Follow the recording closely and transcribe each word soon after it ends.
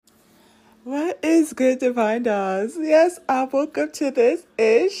What is good, Divine Dolls? Yes, I woke up to this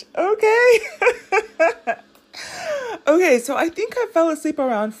ish. Okay. Okay, so I think I fell asleep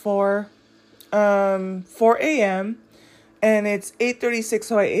around 4 a.m. and it's 8:36,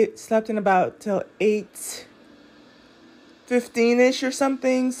 so I slept in about till 8:15 ish or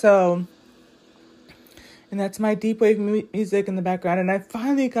something. So, and that's my deep wave music in the background, and I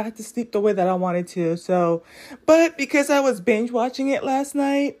finally got to sleep the way that I wanted to. So, but because I was binge watching it last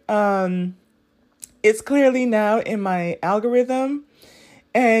night, it's clearly now in my algorithm.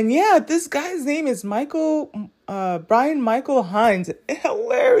 And yeah, this guy's name is Brian Michael Hines.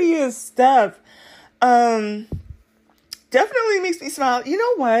 Hilarious stuff. Um, Definitely makes me smile. You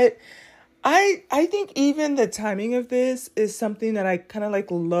know what? I think even the timing of this is something that I kind of like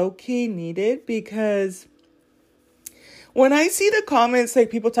low key needed, because when I see the comments, like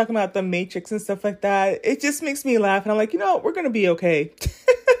people talking about the Matrix and stuff like that, it just makes me laugh. And I'm like, we're going to be okay.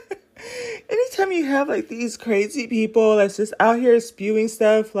 Anytime you have like these crazy people that's just out here spewing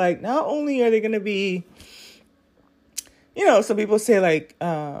stuff, like not only are they going to be, some people say like,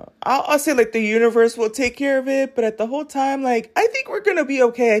 I'll say like the universe will take care of it. But at the whole time, like, I think we're going to be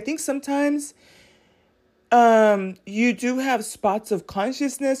okay. I think sometimes you do have spots of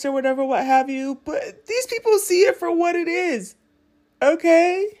consciousness or whatever, what have you, but these people see it for what it is.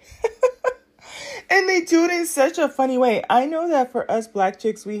 Okay. And they do it in such a funny way. I know that for us black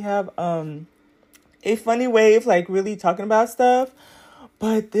chicks, we have, a funny way of like really talking about stuff,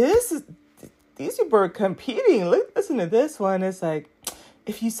 but these people are competing. Listen to this one. It's like,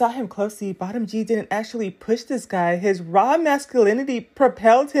 if you saw him closely, Bottom G didn't actually push this guy. His raw masculinity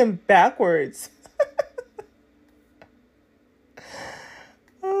propelled him backwards.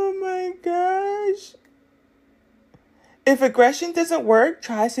 Oh my gosh. If aggression doesn't work,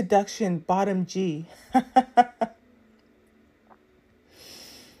 try seduction, Bottom G.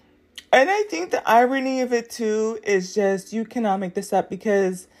 And I think the irony of it too is just, you cannot make this up,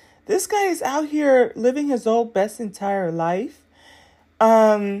 because this guy is out here living his old best entire life.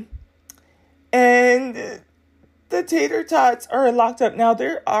 And the tater tots are locked up. Now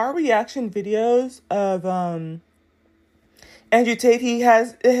there are reaction videos of Andrew Tate.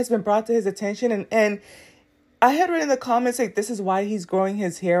 It has been brought to his attention, and I had read in the comments like this is why he's growing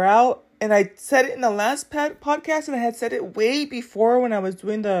his hair out. And I said it in the last podcast, and I had said it way before when I was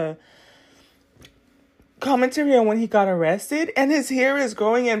doing the commentary on when he got arrested, and his hair is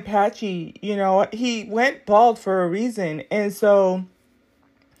growing and patchy. He went bald for a reason, and so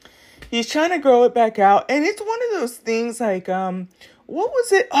he's trying to grow it back out. And it's one of those things like, what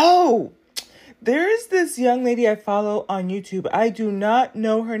was it? Oh, there is this young lady I follow on YouTube. I do not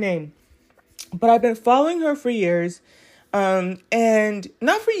know her name, but I've been following her for years. And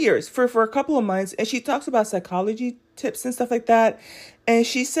not for years, for a couple of months. And she talks about psychology tips and stuff like that. And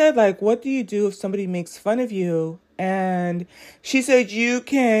she said, like, what do you do if somebody makes fun of you? And she said, you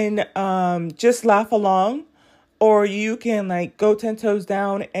can, just laugh along, or you can like go 10 toes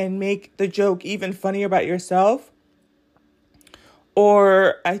down and make the joke even funnier about yourself.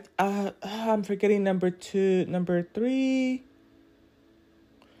 Or I'm forgetting number 3.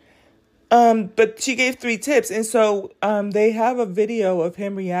 But she gave 3 tips. And so, they have a video of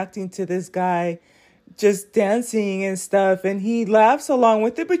him reacting to this guy just dancing and stuff. And he laughs along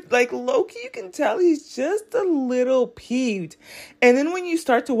with it, but like low-key, you can tell he's just a little peeved. And then when you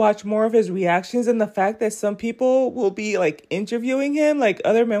start to watch more of his reactions, and the fact that some people will be like interviewing him, like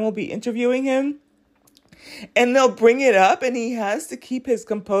other men will be interviewing him, and they'll bring it up, and he has to keep his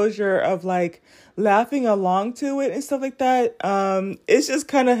composure of like laughing along to it and stuff like that. It's just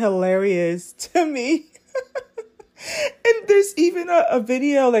kind of hilarious to me. And there's even a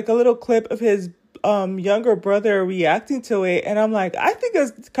video, like a little clip of his younger brother reacting to it, and I'm like, I think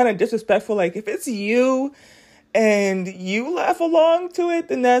it's kind of disrespectful. Like, if it's you and you laugh along to it,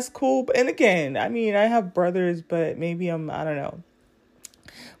 then that's cool. And again, I mean, I have brothers, but maybe I don't know.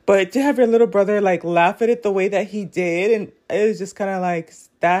 But to have your little brother like laugh at it the way that he did, and it was just kind of like, is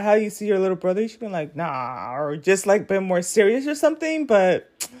that how you see your little brother? You should be like, nah, or just like been more serious or something. But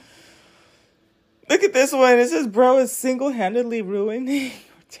look at this one. It says, bro is single-handedly ruining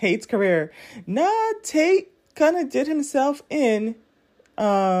Tate's career. Nah, Tate kind of did himself in.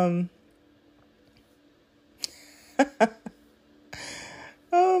 Oh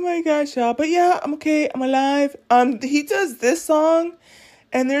my gosh, y'all. But yeah, I'm okay. I'm alive. He does this song.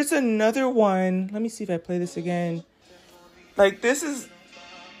 And there's another one. Let me see if I play this again. Like, this is...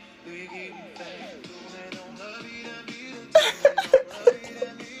 He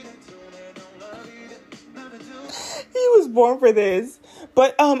was born for this.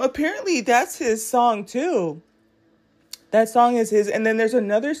 But apparently that's his song too. That song is his. And then there's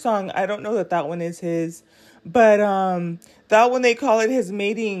another song. I don't know that one is his, but that one they call it his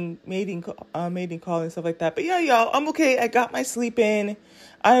mating call and stuff like that. But yeah, y'all, I'm okay. I got my sleep in.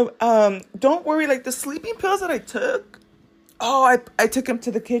 I don't worry. Like the sleeping pills that I took. Oh, I took them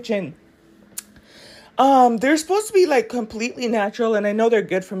to the kitchen. They're supposed to be like completely natural, and I know they're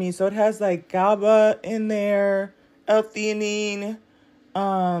good for me. So it has like GABA in there, L-theanine,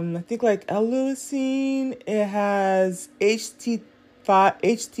 I think like L-leucine. It has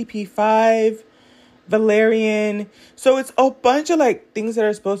HTP5, valerian. So it's a bunch of like things that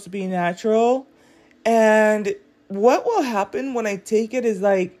are supposed to be natural. And what will happen when I take it is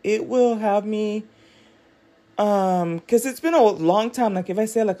like it will have me. Because it's been a long time, like if I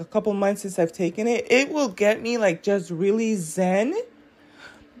say like a couple months since I've taken it, it will get me like just really zen,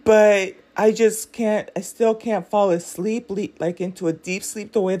 but I still can't fall asleep, like into a deep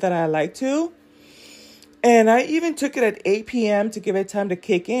sleep the way that I like to. And I even took it at 8 p.m. to give it time to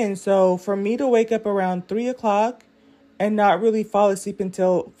kick in. So for me to wake up around 3 o'clock and not really fall asleep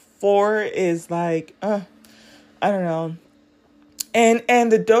until 4 is like, I don't know.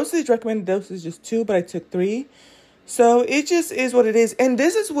 And the recommended dosage is 2, but I took 3. So it just is what it is. And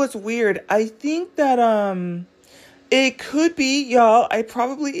this is what's weird. I think that it could be, y'all,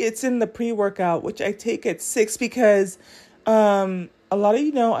 it's in the pre-workout, which I take at 6 because a lot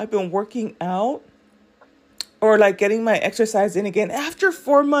of I've been working out or like getting my exercise in again after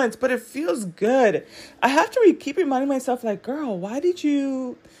 4 months, but it feels good. I have to keep reminding myself like, girl, why did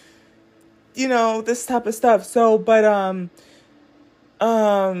you, this type of stuff. So, but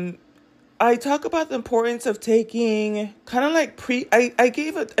I talk about the importance of taking kind of like I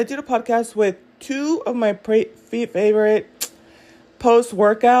did a podcast with 2 of my favorite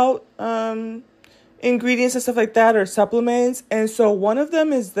post-workout ingredients and stuff like that, or supplements. And so one of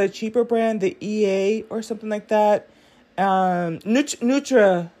them is the cheaper brand, the EA or something like that.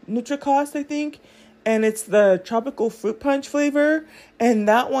 Nutracost, I think. And it's the tropical fruit punch flavor. And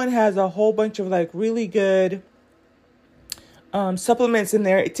that one has a whole bunch of like really good supplements in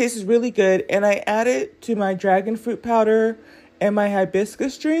there. It tastes really good. And I add it to my dragon fruit powder and my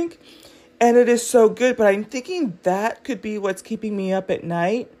hibiscus drink. And it is so good. But I'm thinking that could be what's keeping me up at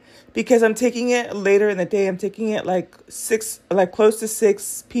night, because I'm taking it later in the day. I'm taking it like close to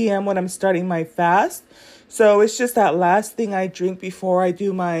 6 p.m. when I'm starting my fast. So it's just that last thing I drink before I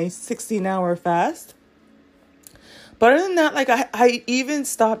do my 16-hour fast. But other than that, like I even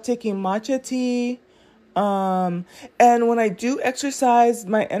stopped taking matcha tea. And when I do exercise,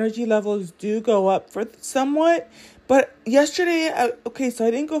 my energy levels do go up for somewhat. But yesterday, so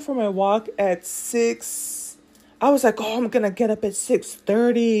I didn't go for my walk at 6. I was like, I'm going to get up at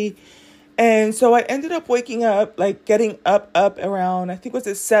 6:30. And so I ended up waking up, like getting up around, I think it was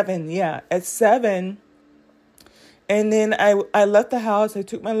at 7. Yeah, at 7. And then I left the house. I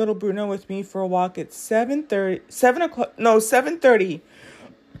took my little Bruno with me for a walk at 7:30.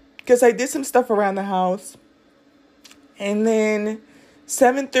 Because I did some stuff around the house. And then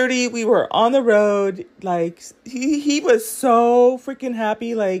 7:30, we were on the road. Like, he was so freaking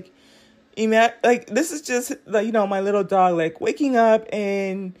happy. Like this is just, like, my little dog, like, waking up.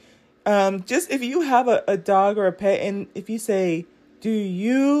 And just if you have a dog or a pet, and if you say, do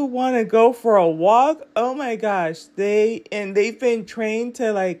you want to go for a walk? Oh, my gosh. They've been trained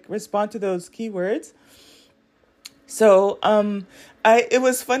to, like, respond to those keywords. So, it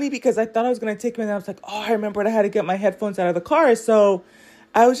was funny because I thought I was going to take him, and I was like, I remembered I had to get my headphones out of the car. So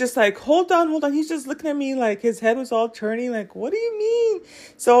I was just like, hold on. He's just looking at me like his head was all turning. Like, what do you mean?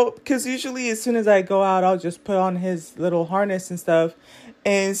 So, because usually as soon as I go out, I'll just put on his little harness and stuff.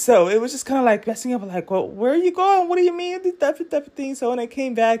 And so it was just kind of like messing up, like, well, where are you going? What do you mean? That thing. So when I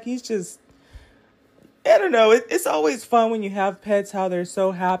came back, he's just, I don't know. It's always fun when you have pets, how they're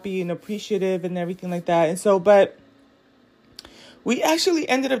so happy and appreciative and everything like that. And so, but we actually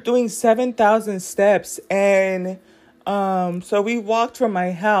ended up doing 7,000 steps. And so we walked from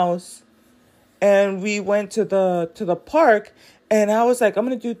my house and we went to the park. And I was like, I'm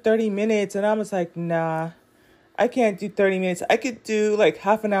going to do 30 minutes. And I was like, nah, I can't do 30 minutes. I could do like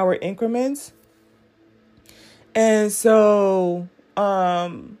half an hour increments. And so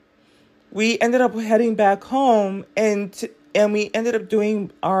we ended up heading back home, and we ended up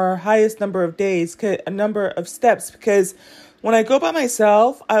doing our highest number of steps, because when I go by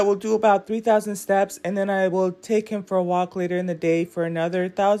myself, I will do about 3,000 steps, and then I will take him for a walk later in the day for another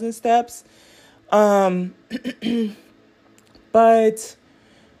 1,000 steps. But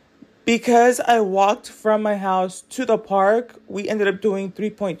because I walked from my house to the park, we ended up doing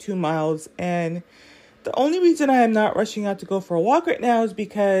 3.2 miles. And the only reason I am not rushing out to go for a walk right now is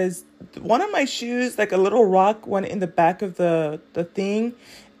because one of my shoes, like a little rock went in the back of the thing,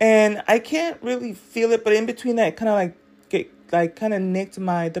 and I can't really feel it, but in between that, kind of like kind of nicked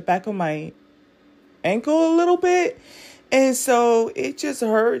the back of my ankle a little bit, and so it just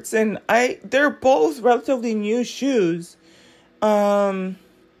hurts. And they're both relatively new shoes, but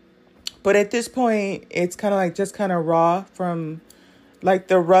at this point, it's kind of like just kind of raw from like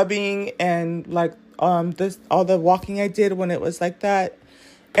the rubbing and like this all the walking I did when it was like that.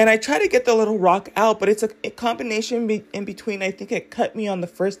 And I try to get the little rock out, but it's a combination in between. I think it cut me on the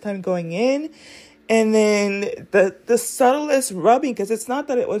first time going in, and then the subtlest rubbing, because it's not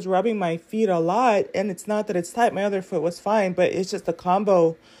that it was rubbing my feet a lot, and it's not that it's tight. My other foot was fine, but it's just a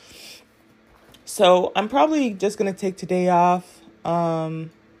combo. So I'm probably just gonna take today off,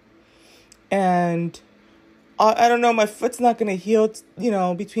 and I don't know. My foot's not gonna heal,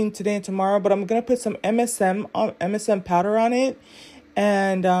 between today and tomorrow. But I'm gonna put some MSM powder on it.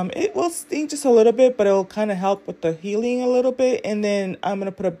 And it will sting just a little bit, but it will kind of help with the healing a little bit. And then I'm going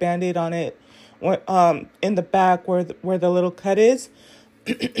to put a Band-Aid on it in the back where the little cut is.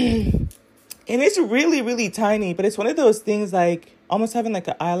 And it's really, really tiny, but it's one of those things like almost having like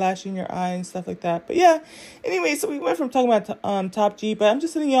an eyelash in your eye and stuff like that. But yeah, anyway, so we went from talking about Top G, but I'm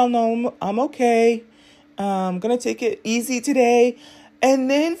just letting y'all know I'm okay. I'm going to take it easy today. And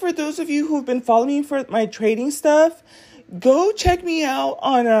then for those of you who've been following me for my trading stuff, go check me out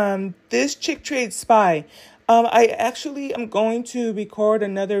on this Chick Trade Spy. I actually am going to record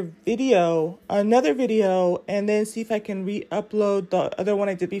another video, and then see if I can re-upload the other one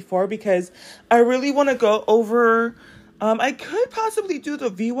I did before, because I really want to go over. I could possibly do the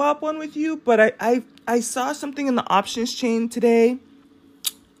VWAP one with you, but I saw something in the options chain today,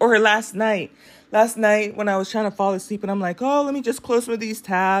 or last night when I was trying to fall asleep, and I'm like, oh, let me just close some of these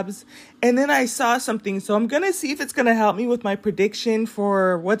tabs. And then I saw something. So I'm going to see if it's going to help me with my prediction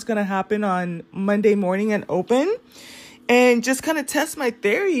for what's going to happen on Monday morning and open, and just kind of test my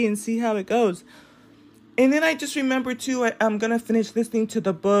theory and see how it goes. And then I just remembered too, I'm going to finish listening to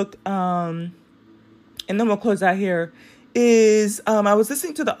the book. And then we'll close out here. I was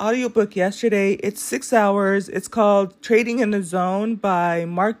listening to the audiobook yesterday. It's 6 hours. It's called Trading in the Zone by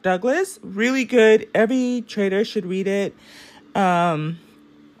Mark Douglas. Really good. Every trader should read it.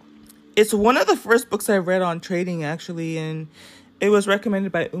 It's one of the first books I read on trading, actually, and it was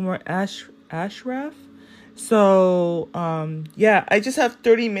recommended by Umar Ashraf. So, yeah, I just have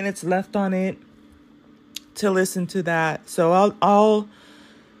 30 minutes left on it to listen to that. So I'll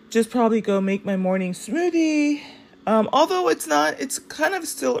just probably go make my morning smoothie. Although it's kind of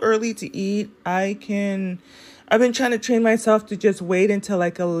still early to eat. I've been trying to train myself to just wait until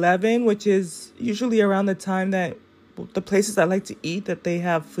like 11, which is usually around the time that the places I like to eat, that they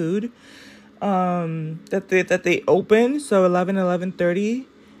have food, that they open. So 11:30.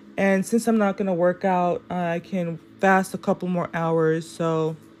 And since I'm not going to work out, I can fast a couple more hours.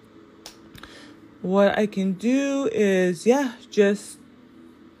 So what I can do is, just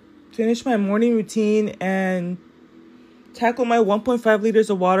finish my morning routine and tackle my 1.5 liters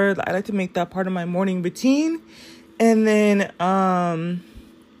of water. I like to make that part of my morning routine. And then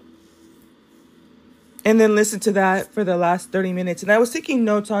listen to that for the last 30 minutes. And I was taking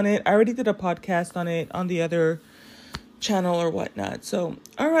notes on it. I already did a podcast on it on the other channel or whatnot. So,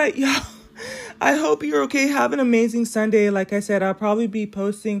 all right, y'all. I hope you're okay. Have an amazing Sunday. Like I said, I'll probably be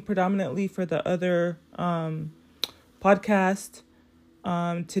posting predominantly for the other podcast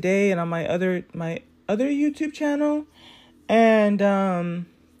today and on my other YouTube channel. And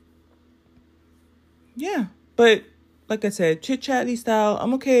but like I said, chit-chatty style,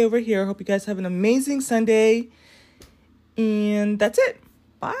 I'm okay over here. Hope you guys have an amazing Sunday. And that's it.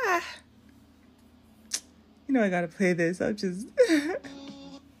 Bye. I gotta play this. I'm just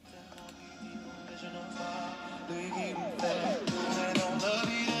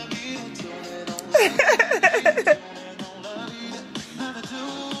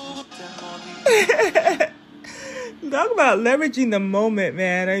talk about leveraging the moment,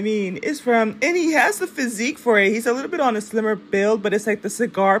 man. I mean, and he has the physique for it. He's a little bit on a slimmer build, but it's like the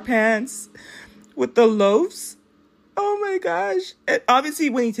cigar pants with the loafs. Oh my gosh. And obviously,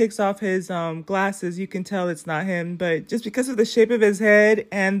 when he takes off his glasses, you can tell it's not him, but just because of the shape of his head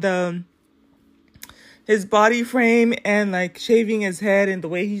and his body frame and like shaving his head and the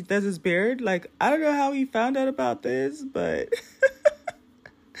way he does his beard, like, I don't know how he found out about this, but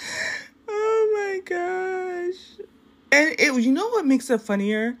oh my gosh. And what makes it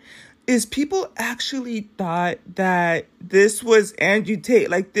funnier is people actually thought that this was Andrew Tate.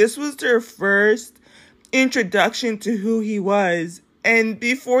 Like, this was their first introduction to who he was. And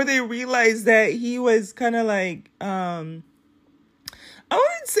before they realized that he was kind of like, I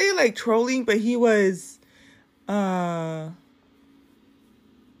wouldn't say like trolling, but he was, there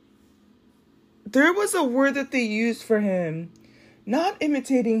was a word that they used for him, not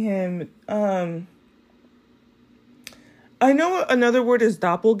imitating him. I know another word is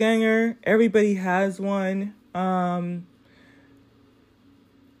doppelganger. Everybody has one.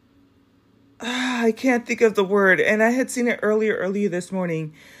 I can't think of the word, and I had seen it earlier this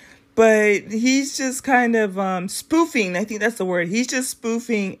morning. But he's just kind of spoofing. I think that's the word. He's just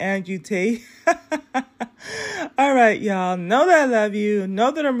spoofing Andrew Tate. All right, y'all. Know that I love you.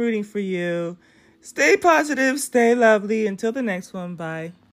 Know that I'm rooting for you. Stay positive. Stay lovely. Until the next one. Bye.